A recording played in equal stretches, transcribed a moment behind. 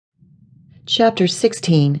Chapter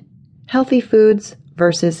 16: Healthy Foods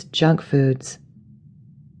versus Junk Foods.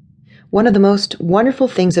 One of the most wonderful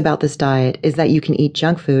things about this diet is that you can eat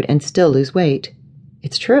junk food and still lose weight.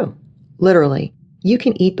 It's true. Literally, you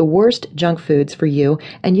can eat the worst junk foods for you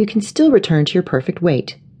and you can still return to your perfect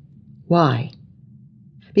weight. Why?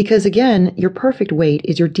 Because again, your perfect weight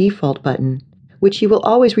is your default button, which you will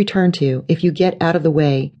always return to if you get out of the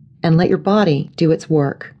way and let your body do its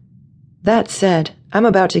work. That said, I'm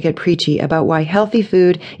about to get preachy about why healthy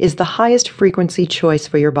food is the highest frequency choice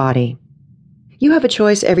for your body. You have a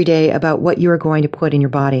choice every day about what you are going to put in your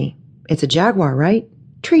body. It's a jaguar, right?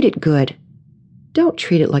 Treat it good. Don't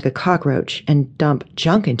treat it like a cockroach and dump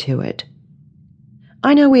junk into it.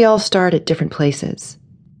 I know we all start at different places.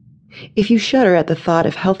 If you shudder at the thought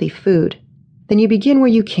of healthy food, then you begin where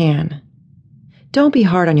you can. Don't be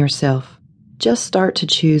hard on yourself. Just start to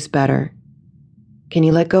choose better. Can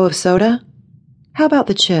you let go of soda? How about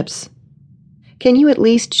the chips? Can you at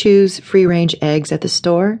least choose free-range eggs at the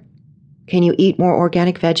store? Can you eat more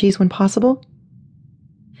organic veggies when possible?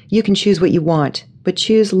 You can choose what you want, but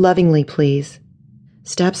choose lovingly, please.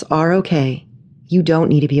 Steps are okay. You don't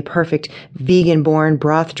need to be a perfect, vegan-born,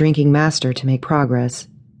 broth-drinking master to make progress.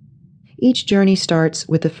 Each journey starts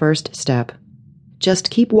with the first step. Just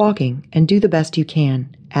keep walking and do the best you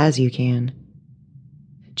can, as you can.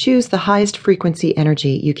 Choose the highest frequency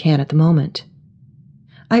energy you can at the moment.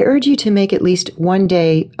 I urge you to make at least one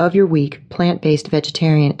day of your week plant-based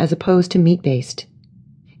vegetarian as opposed to meat-based.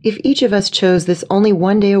 If each of us chose this only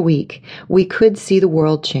one day a week, we could see the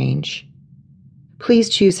world change. Please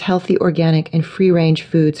choose healthy, organic, and free-range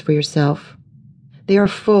foods for yourself. They are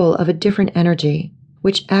full of a different energy,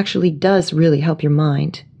 which actually does really help your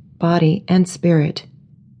mind, body, and spirit.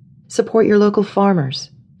 Support your local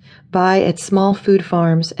farmers. Buy at small food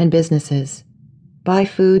farms and businesses. Buy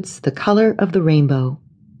foods the color of the rainbow.